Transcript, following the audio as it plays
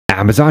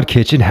Amazon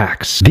kitchen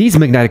hacks. These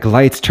magnetic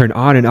lights turn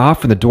on and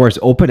off when the doors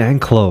open and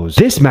close.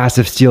 This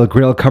massive steel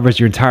grill covers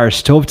your entire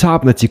stovetop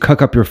and lets you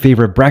cook up your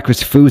favorite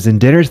breakfast foods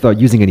and dinners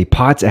without using any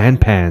pots and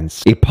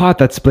pans. A pot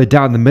that's split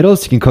down the middle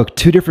so you can cook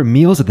 2 different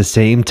meals at the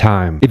same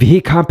time. If you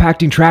hate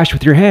compacting trash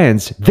with your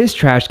hands, this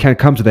trash can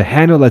comes with a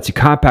handle that lets you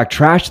compact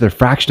trash to the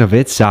fraction of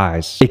its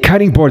size. A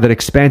cutting board that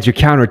expands your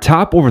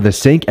countertop over the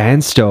sink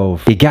and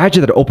stove. A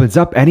gadget that opens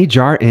up any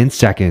jar in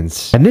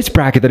seconds. And this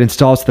bracket that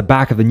installs to the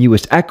back of the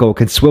newest Echo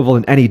can swivel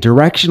in any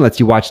direction, lets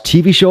you watch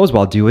TV shows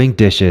while doing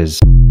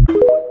dishes.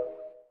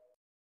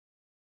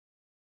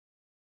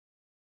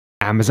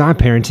 Amazon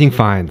parenting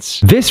finds.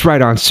 This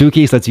ride-on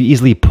suitcase lets you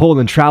easily pull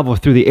and travel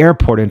through the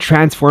airport and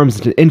transforms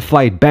into an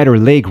in-flight bed or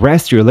leg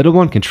rest so your little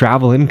one can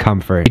travel in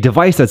comfort. A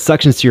device that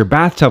suctions to your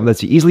bathtub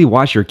lets you easily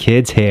wash your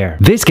kid's hair.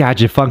 This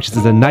gadget functions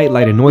as a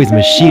nightlight and noise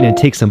machine and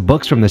takes some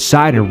books from the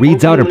side and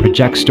reads out and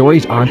projects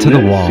stories onto the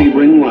wall.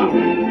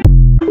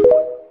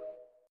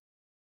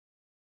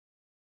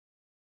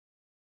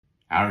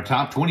 Our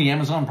top 20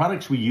 Amazon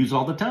products we use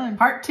all the time.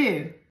 Part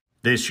 2.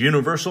 This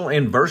universal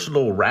and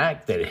versatile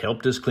rack that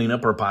helped us clean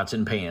up our pots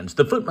and pans.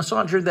 The foot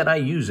massager that I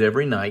use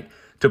every night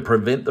to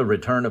prevent the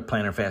return of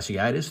plantar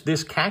fasciitis.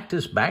 This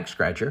cactus back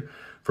scratcher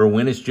for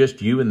when it's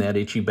just you and that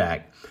itchy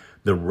back.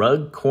 The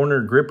rug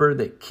corner gripper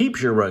that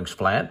keeps your rugs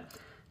flat.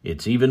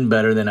 It's even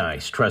better than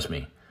ice, trust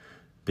me.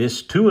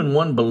 This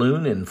 2-in-1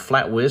 balloon and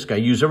flat whisk I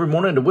use every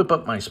morning to whip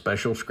up my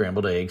special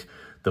scrambled eggs.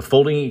 The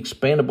folding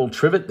expandable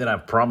trivet that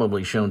I've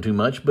probably shown too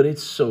much, but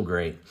it's so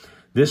great.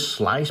 This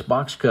slice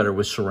box cutter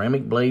with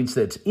ceramic blades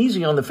that's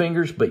easy on the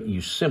fingers, but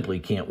you simply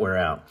can't wear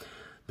out.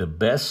 The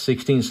best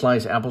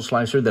 16-slice apple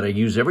slicer that I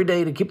use every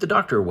day to keep the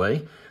doctor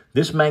away.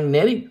 This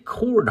magnetic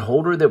cord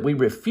holder that we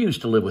refuse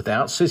to live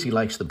without. Sissy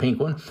likes the pink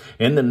one.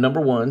 And the number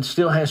one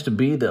still has to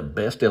be the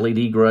best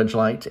LED garage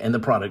lights and the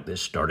product that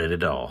started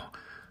it all.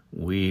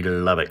 We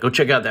love it. Go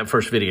check out that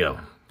first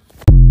video.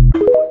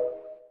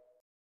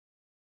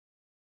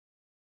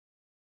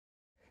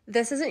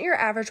 This isn't your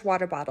average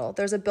water bottle.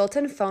 There's a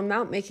built-in phone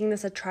mount making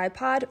this a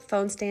tripod,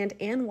 phone stand,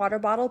 and water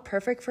bottle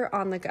perfect for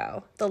on the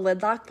go. The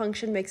lid lock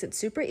function makes it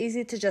super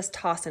easy to just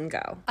toss and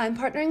go. I'm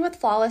partnering with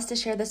Flawless to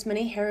share this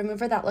mini hair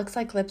remover that looks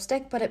like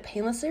lipstick, but it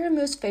painlessly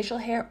removes facial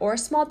hair or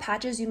small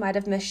patches you might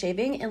have missed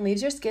shaving and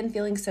leaves your skin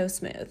feeling so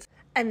smooth.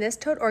 And this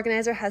tote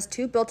organizer has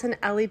 2 built-in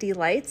LED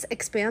lights,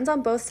 expands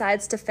on both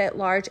sides to fit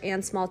large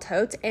and small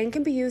totes, and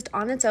can be used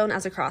on its own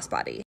as a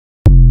crossbody.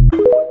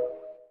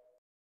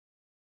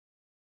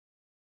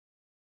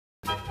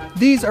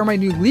 These are my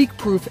new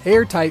leak-proof,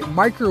 airtight,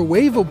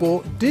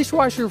 microwavable,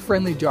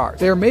 dishwasher-friendly jars.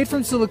 They are made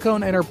from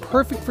silicone and are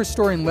perfect for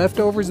storing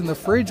leftovers in the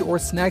fridge or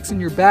snacks in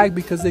your bag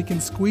because they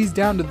can squeeze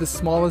down to the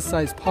smallest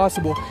size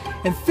possible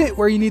and fit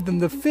where you need them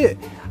to fit.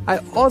 I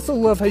also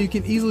love how you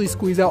can easily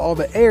squeeze out all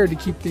the air to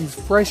keep things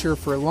fresher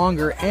for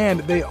longer, and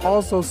they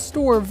also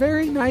store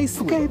very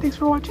nicely. Okay, thanks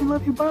for watching.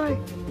 Love you. Bye.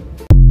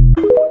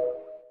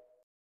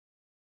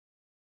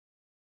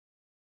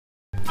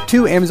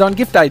 2 Amazon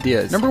gift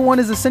ideas. Number 1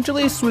 is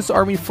essentially a Swiss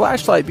Army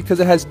flashlight because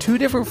it has 2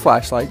 different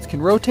flashlights,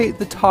 can rotate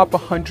the top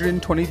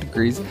 120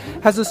 degrees,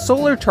 has a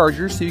solar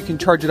charger so you can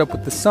charge it up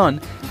with the sun,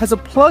 has a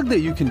plug that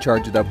you can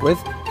charge it up with,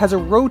 has a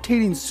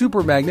rotating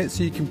super magnet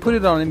so you can put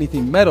it on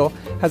anything metal,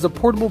 has a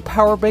portable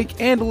power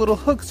bank, and a little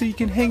hook so you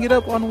can hang it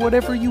up on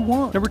whatever you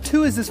want. Number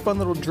 2 is this fun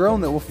little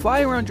drone that will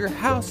fly around your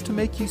house to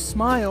make you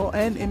smile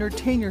and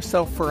entertain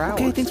yourself for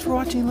hours. Okay, thanks for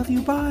watching. Love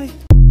you. Bye.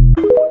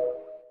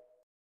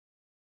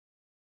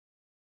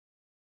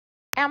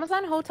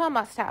 Amazon Hotel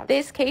must-have.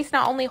 This case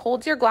not only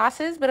holds your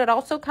glasses, but it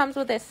also comes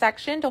with a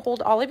section to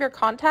hold all of your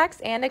contacts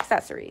and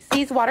accessories.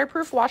 These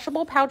waterproof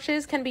washable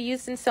pouches can be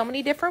used in so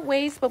many different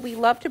ways, but we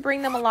love to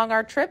bring them along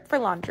our trip for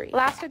laundry.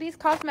 Last are these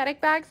cosmetic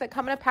bags that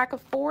come in a pack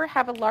of 4,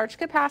 have a large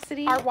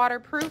capacity, are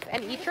waterproof,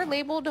 and each are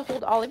labeled to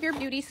hold all of your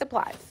beauty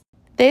supplies.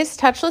 This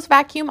touchless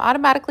vacuum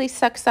automatically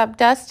sucks up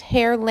dust,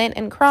 hair, lint,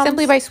 and crumbs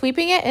simply by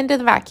sweeping it into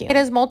the vacuum. It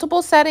has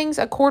multiple settings,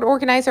 a cord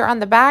organizer on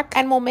the back,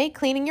 and will make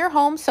cleaning your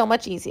home so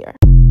much easier.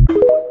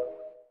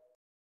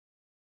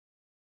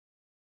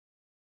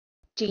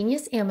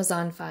 Genius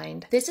Amazon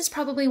Find. This is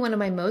probably one of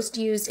my most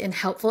used and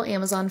helpful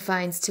Amazon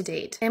finds to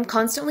date. I am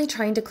constantly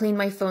trying to clean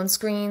my phone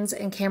screens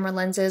and camera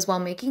lenses while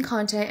making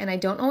content, and I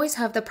don't always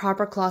have the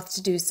proper cloth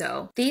to do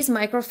so. These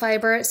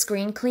microfiber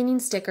screen cleaning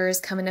stickers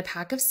come in a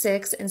pack of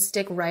 6 and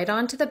stick right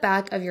onto the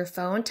back of your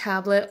phone,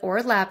 tablet,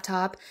 or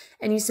laptop,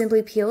 and you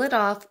simply peel it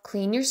off,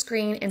 clean your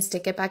screen, and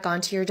stick it back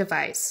onto your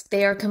device.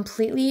 They are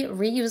completely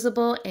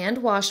reusable and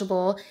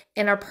washable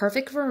and are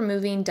perfect for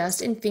removing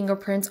dust and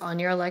fingerprints on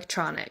your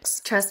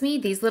electronics. Trust me,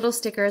 these little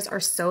stickers are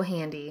so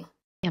handy.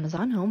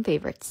 Amazon Home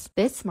Favorites.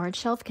 This smart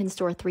shelf can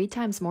store 3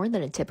 times more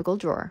than a typical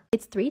drawer.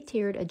 It's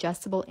 3-tiered,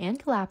 adjustable, and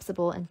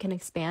collapsible, and can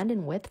expand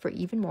in width for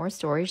even more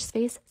storage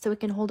space, so it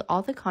can hold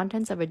all the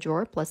contents of a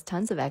drawer plus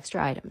tons of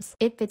extra items.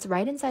 It fits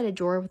right inside a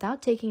drawer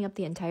without taking up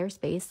the entire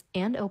space,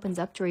 and opens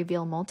up to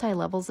reveal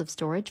multi-levels of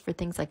storage for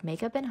things like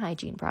makeup and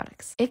hygiene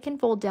products. It can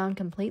fold down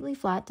completely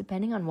flat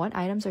depending on what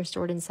items are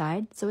stored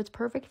inside, so it's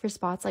perfect for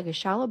spots like a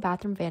shallow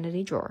bathroom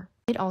vanity drawer.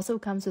 It also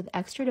comes with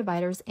extra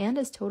dividers and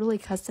is totally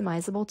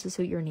customizable to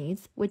suit your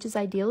needs, which is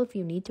ideal if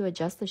you need to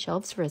adjust the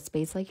shelves for a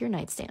space like your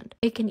nightstand.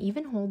 It can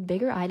even hold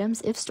bigger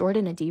items if stored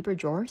in a deeper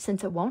drawer,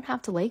 since it won't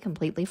have to lay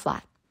completely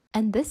flat.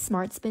 And this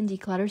Smart Spin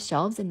declutters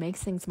shelves and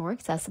makes things more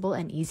accessible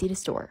and easy to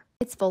store.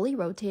 It's fully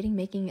rotating,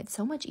 making it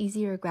so much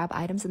easier to grab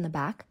items in the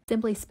back.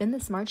 Simply spin the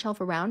Smart Shelf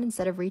around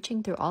instead of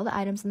reaching through all the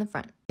items in the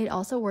front. It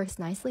also works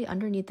nicely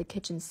underneath the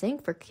kitchen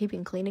sink for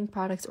keeping cleaning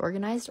products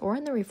organized, or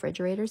in the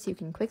refrigerator so you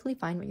can quickly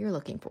find what you're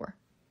looking for.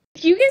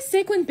 If you get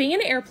sick when being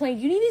in an airplane,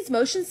 you need these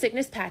motion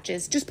sickness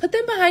patches. Just put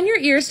them behind your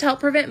ears to help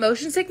prevent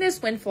motion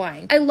sickness when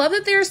flying. I love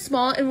that they are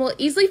small and will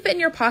easily fit in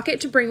your pocket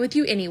to bring with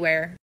you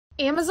anywhere.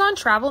 Amazon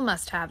Travel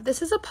Must-Have.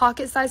 This is a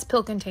pocket-sized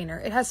pill container.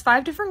 It has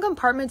 5 different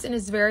compartments and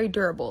is very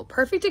durable.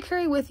 Perfect to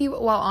carry with you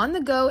while on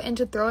the go and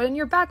to throw it in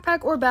your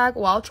backpack or bag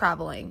while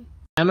traveling.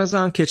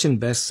 Amazon Kitchen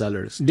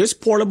Bestsellers. This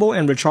portable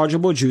and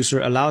rechargeable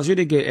juicer allows you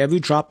to get every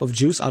drop of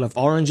juice out of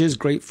oranges,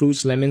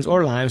 grapefruits, lemons,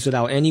 or limes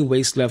without any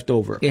waste left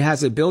over. It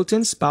has a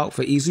built-in spout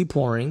for easy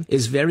pouring,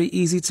 is very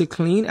easy to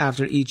clean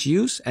after each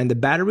use, and the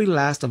battery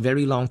lasts a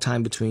very long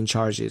time between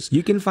charges.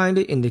 You can find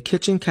it in the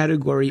kitchen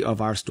category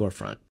of our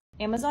storefront.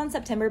 Amazon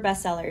September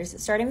bestsellers.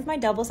 Starting with my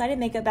double-sided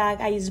makeup bag,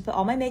 I use to put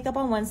all my makeup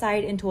on one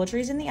side and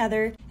toiletries in the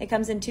other. It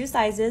comes in 2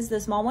 sizes. The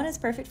small one is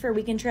perfect for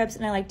weekend trips,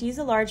 and I like to use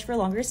a large for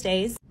longer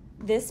stays.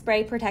 This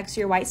spray protects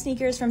your white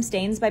sneakers from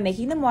stains by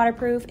making them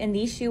waterproof, and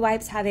these shoe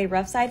wipes have a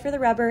rough side for the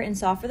rubber and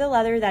soft for the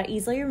leather that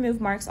easily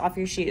remove marks off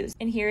your shoes.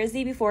 And here is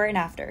the before and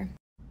after.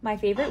 My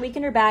favorite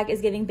weekender bag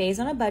is giving bays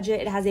on a budget.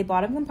 It has a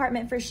bottom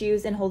compartment for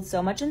shoes and holds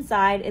so much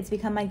inside. It's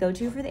become my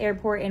go-to for the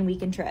airport and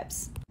weekend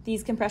trips.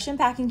 These compression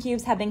packing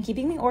cubes have been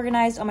keeping me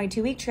organized on my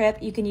 2-week trip.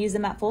 You can use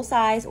them at full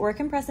size or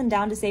compress them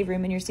down to save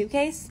room in your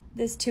suitcase.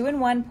 This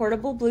 2-in-1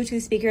 portable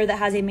Bluetooth speaker that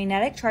has a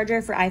magnetic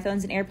charger for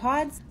iPhones and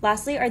AirPods.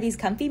 Lastly are these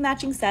comfy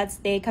matching sets.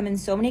 They come in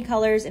so many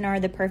colors and are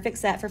the perfect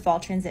set for fall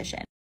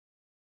transition.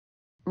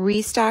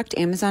 Restocked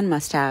Amazon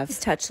must-have. This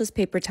touchless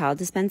paper towel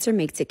dispenser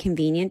makes it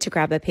convenient to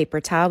grab a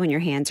paper towel when your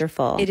hands are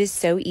full. It is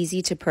so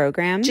easy to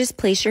program. Just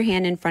place your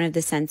hand in front of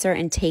the sensor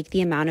and take the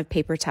amount of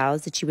paper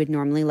towels that you would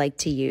normally like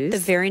to use. The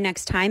very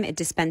next time, it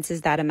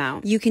dispenses that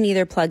amount. You can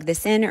either plug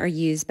this in or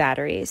use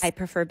batteries. I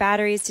prefer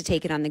batteries to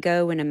take it on the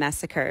go when a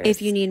mess occurs.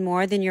 If you need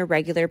more than your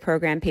regular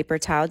program paper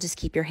towel, just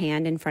keep your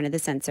hand in front of the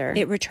sensor.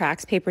 It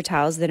retracts paper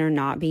towels that are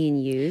not being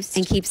used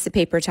and keeps the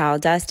paper towel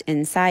dust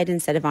inside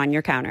instead of on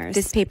your counters.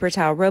 This paper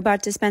towel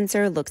robot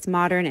dispenser looks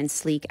modern and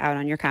sleek out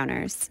on your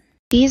counters.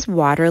 These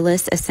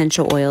waterless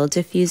essential oil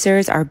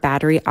diffusers are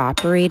battery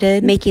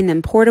operated, making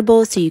them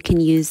portable so you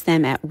can use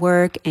them at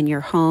work, in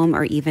your home,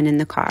 or even in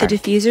the car. The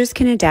diffusers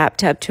can adapt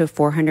to up to a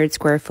 400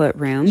 square foot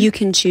room. You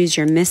can choose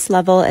your mist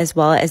level as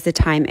well as the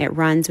time it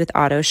runs with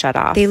auto shut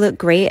off. They look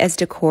great as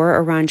decor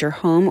around your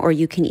home, or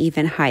you can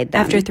even hide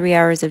them. After 3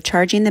 hours of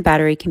charging, the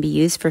battery can be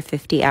used for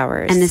 50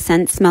 hours. And the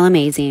scents smell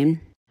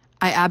amazing.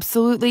 I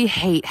absolutely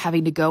hate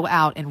having to go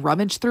out and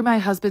rummage through my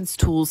husband's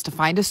tools to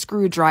find a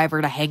screwdriver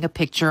to hang a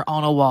picture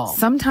on a wall.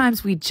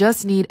 Sometimes we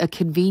just need a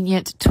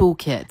convenient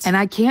toolkit, and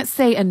I can't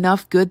say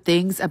enough good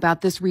things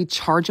about this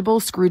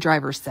rechargeable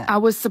screwdriver set. I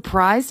was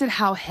surprised at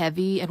how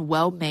heavy and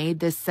well made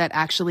this set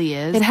actually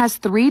is. It has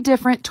 3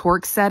 different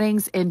torque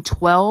settings and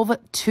 12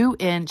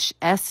 2-inch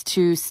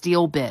S2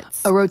 steel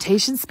bits, a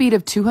rotation speed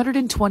of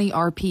 220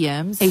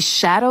 RPMs, a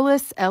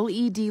shadowless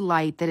LED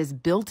light that is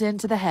built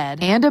into the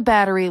head, and a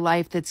battery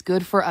life that's good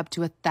for up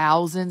to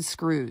 1,000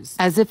 screws.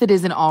 As if it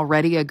isn't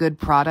already a good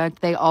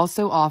product, they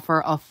also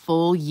offer a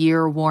full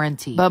year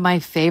warranty. But my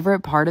favorite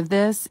part of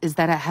this is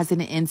that it has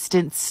an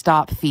instant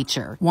stop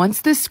feature.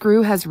 Once the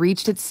screw has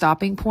reached its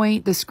stopping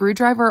point, the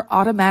screwdriver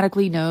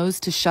automatically knows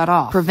to shut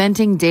off,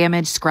 preventing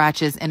damage,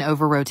 scratches, and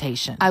over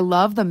rotation. I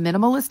love the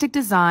minimalistic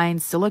design,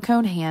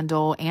 silicone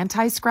handle,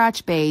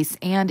 anti-scratch base,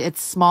 and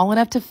it's small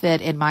enough to fit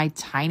in my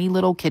tiny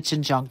little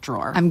kitchen junk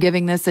drawer. I'm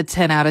giving this a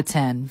 10 out of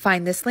 10.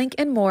 Find this link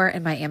and more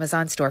in my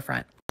Amazon storefront.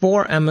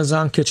 4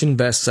 Amazon Kitchen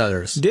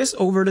Bestsellers. This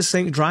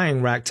over-the-sink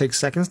drying rack takes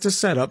seconds to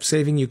set up,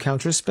 saving you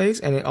counter space,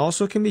 and it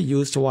also can be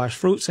used to wash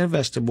fruits and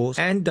vegetables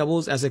and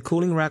doubles as a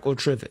cooling rack or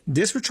trivet.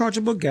 This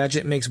rechargeable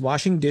gadget makes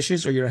washing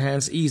dishes or your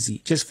hands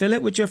easy. Just fill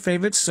it with your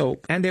favorite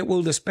soap, and it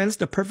will dispense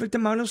the perfect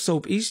amount of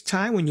soap each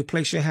time when you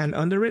place your hand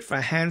under it for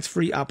a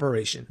hands-free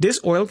operation. This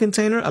oil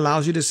container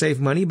allows you to save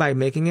money by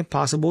making it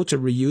possible to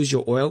reuse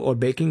your oil or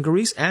baking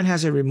grease, and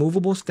has a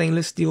removable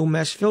stainless steel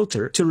mesh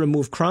filter to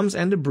remove crumbs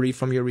and debris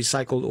from your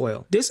recycled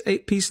oil. This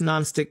 8-piece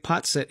non-stick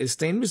pot set is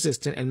stain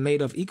resistant and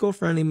made of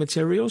eco-friendly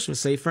materials for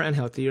safer and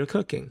healthier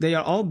cooking. They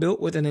are all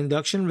built with an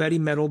induction-ready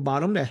metal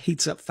bottom that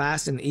heats up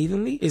fast and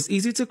evenly, is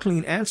easy to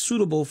clean, and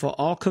suitable for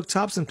all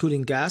cooktops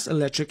including gas,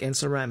 electric, and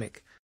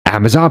ceramic.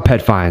 Amazon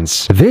Pet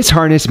Finds. This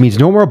harness means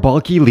no more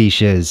bulky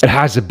leashes. It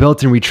has a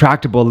built-in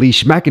retractable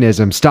leash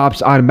mechanism,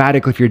 stops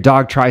automatically if your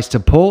dog tries to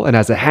pull, and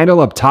has a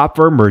handle up top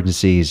for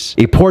emergencies.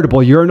 A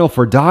portable urinal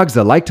for dogs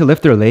that like to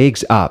lift their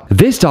legs up.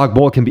 This dog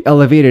bowl can be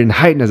elevated and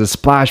heightened as a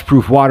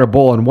splash-proof water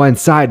bowl on one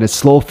side and a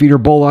slow feeder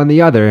bowl on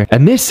the other.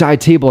 And this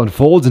side table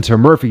unfolds into a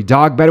Murphy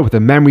dog bed with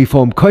a memory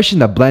foam cushion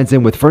that blends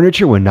in with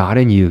furniture when not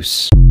in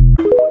use.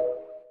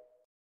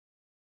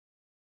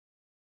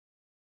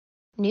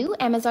 New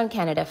Amazon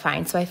Canada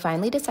find, so I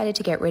finally decided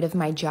to get rid of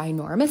my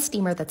ginormous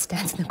steamer that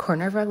stands in the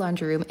corner of our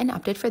laundry room and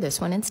opted for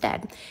this one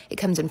instead. It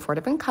comes in 4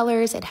 different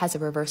colors, it has a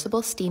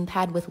reversible steam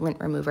pad with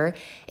lint remover,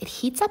 it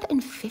heats up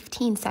in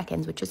 15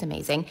 seconds, which is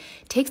amazing,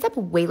 it takes up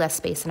way less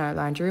space in our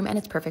laundry room, and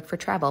it's perfect for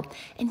travel.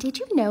 And did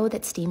you know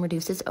that steam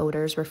reduces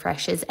odors,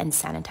 refreshes, and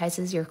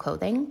sanitizes your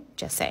clothing?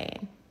 Just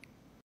saying.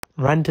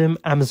 Random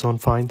Amazon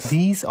finds.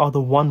 These are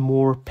the One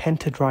More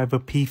Pentadriver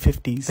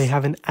P50s. They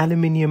have an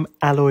aluminium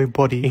alloy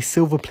body, a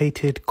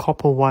silver-plated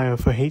copper wire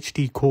for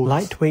HD calls,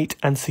 lightweight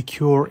and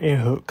secure air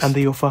hooks, and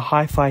they offer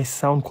hi-fi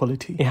sound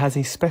quality. It has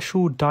a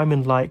special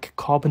diamond-like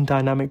carbon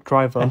dynamic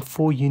driver and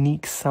 4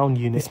 unique sound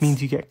units. This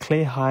means you get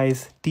clear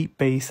highs, deep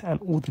bass,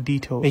 and all the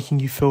details, making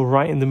you feel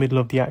right in the middle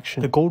of the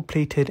action. The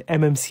gold-plated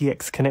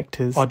MMCX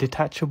connectors are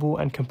detachable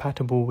and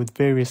compatible with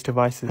various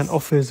devices and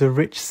offers a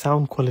rich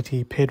sound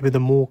quality paired with a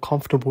more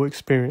comfortable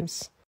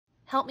experience.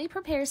 Help me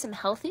prepare some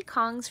healthy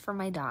Kongs for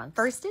my dog.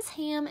 First is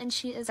Ham, and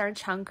she is our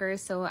chunker,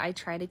 so I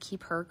try to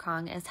keep her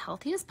Kong as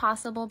healthy as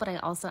possible, but I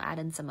also add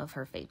in some of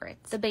her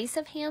favorites. The base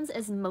of Ham's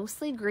is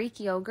mostly Greek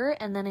yogurt,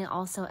 and then I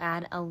also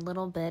add a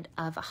little bit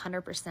of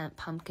 100%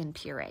 pumpkin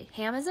puree.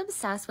 Ham is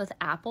obsessed with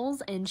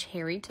apples and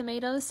cherry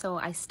tomatoes, so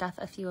I stuff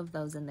a few of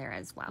those in there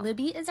as well.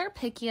 Libby is our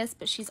pickiest,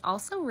 but she's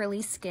also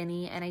really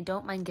skinny, and I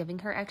don't mind giving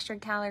her extra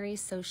calories,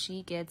 so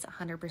she gets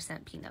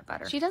 100% peanut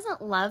butter. She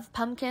doesn't love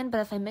pumpkin, but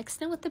if I mix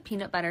it with the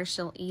peanut butter,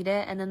 she'll eat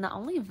it. And then the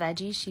only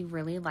veggie she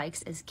really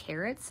likes is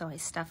carrots, so I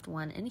stuffed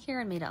one in here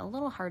and made it a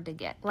little hard to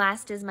get.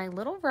 Last is my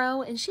little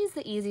Ro, and she's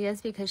the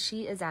easiest because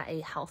she is at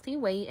a healthy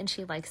weight and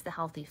she likes the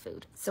healthy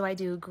food. So I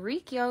do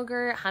Greek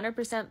yogurt,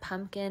 100%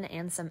 pumpkin,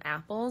 and some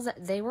apples.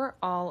 They were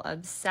all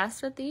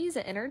obsessed with these.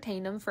 It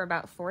entertained them for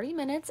about 40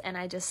 minutes, and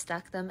I just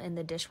stuck them in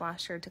the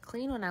dishwasher to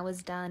clean when I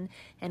was done,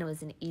 and it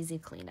was an easy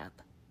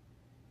cleanup.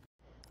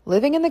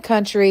 Living in the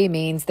country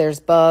means there's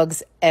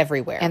bugs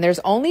everywhere, and there's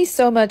only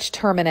so much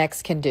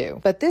Terminex can do.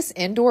 But this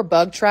indoor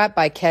bug trap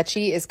by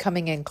Catchy is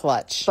coming in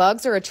clutch.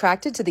 Bugs are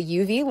attracted to the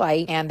UV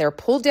light, and they're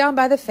pulled down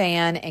by the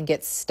fan and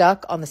get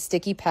stuck on the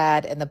sticky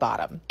pad in the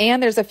bottom.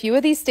 And there's a few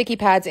of these sticky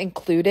pads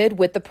included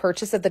with the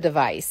purchase of the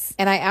device.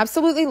 And I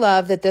absolutely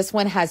love that this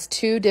one has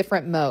 2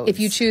 different modes. If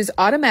you choose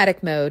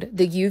automatic mode,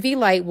 the UV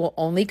light will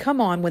only come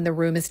on when the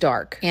room is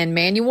dark, and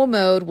manual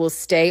mode will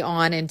stay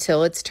on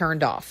until it's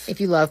turned off.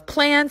 If you love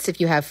plants, if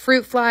you have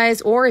fruit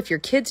flies, or if your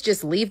kids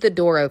just leave the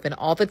door open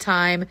all the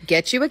time,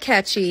 get you a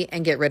Catchy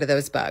and get rid of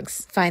those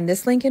bugs. Find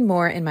this link and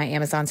more in my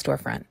Amazon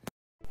storefront.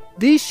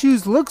 These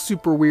shoes look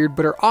super weird,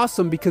 but are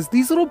awesome because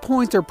these little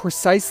points are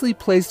precisely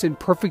placed in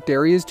perfect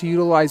areas to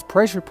utilize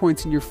pressure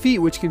points in your feet,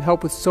 which can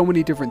help with so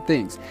many different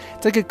things.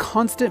 It's like a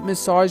constant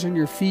massage on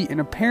your feet,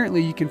 and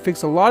apparently you can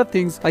fix a lot of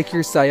things like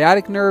your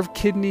sciatic nerve,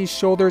 kidneys,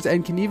 shoulders,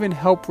 and can even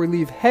help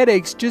relieve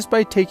headaches just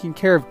by taking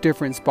care of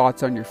different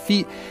spots on your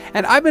feet.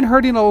 And I've been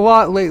hurting a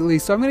lot lately,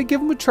 so I'm going to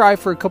give them a try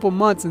for a couple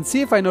months and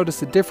see if I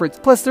notice a difference.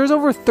 Plus, there's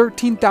over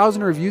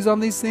 13,000 reviews on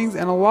these things,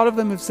 and a lot of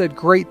them have said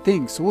great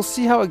things, so we'll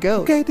see how it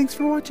goes. Okay, thanks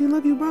for watching.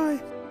 Love you. Bye.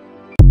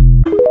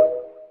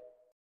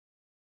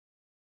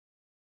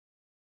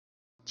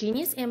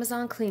 Genius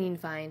Amazon Cleaning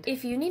Find.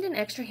 If you need an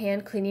extra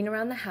hand cleaning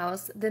around the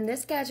house, then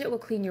this gadget will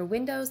clean your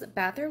windows,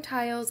 bathroom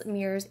tiles,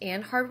 mirrors,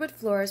 and hardwood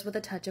floors with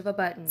a touch of a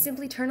button.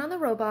 Simply turn on the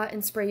robot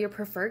and spray your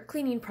preferred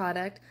cleaning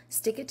product,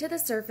 stick it to the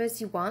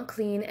surface you want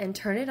clean, and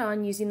turn it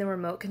on using the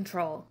remote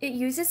control. It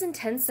uses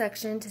intense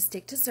suction to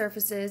stick to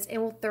surfaces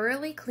and will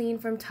thoroughly clean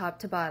from top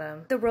to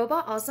bottom. The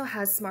robot also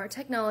has smart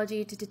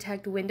technology to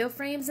detect window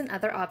frames and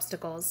other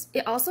obstacles.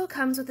 It also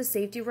comes with a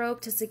safety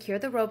rope to secure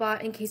the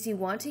robot in case you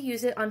want to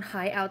use it on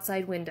high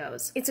outside windows.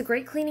 It's a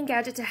great cleaning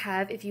gadget to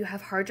have if you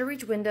have hard to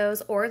reach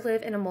windows or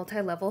live in a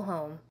multi-level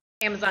home.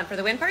 Amazon for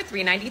the win part,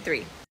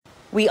 $3.93.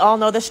 We all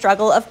know the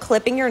struggle of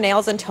clipping your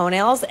nails and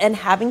toenails and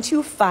having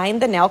to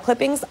find the nail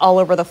clippings all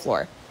over the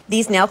floor.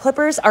 These nail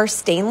clippers are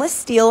stainless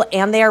steel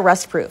and they are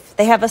rust-proof.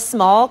 They have a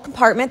small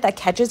compartment that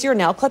catches your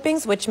nail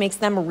clippings, which makes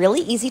them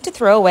really easy to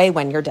throw away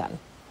when you're done.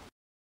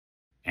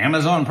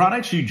 Amazon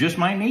products you just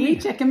might need. We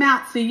check them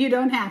out so you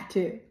don't have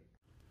to.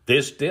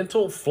 This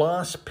dental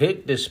floss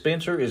pick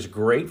dispenser is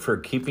great for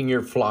keeping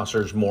your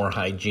flossers more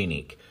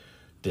hygienic,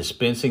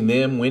 dispensing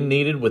them when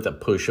needed with a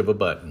push of a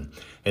button.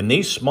 And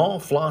these small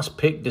floss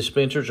pick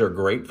dispensers are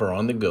great for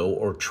on the go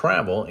or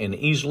travel and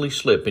easily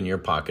slip in your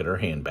pocket or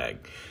handbag.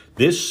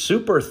 This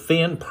super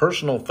thin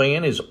personal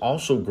fan is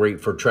also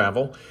great for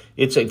travel.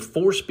 It's a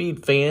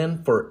 4-speed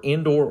fan for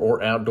indoor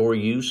or outdoor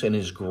use and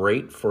is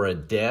great for a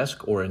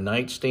desk or a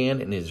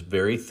nightstand and is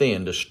very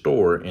thin to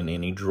store in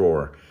any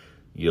drawer.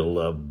 You'll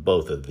love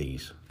both of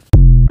these.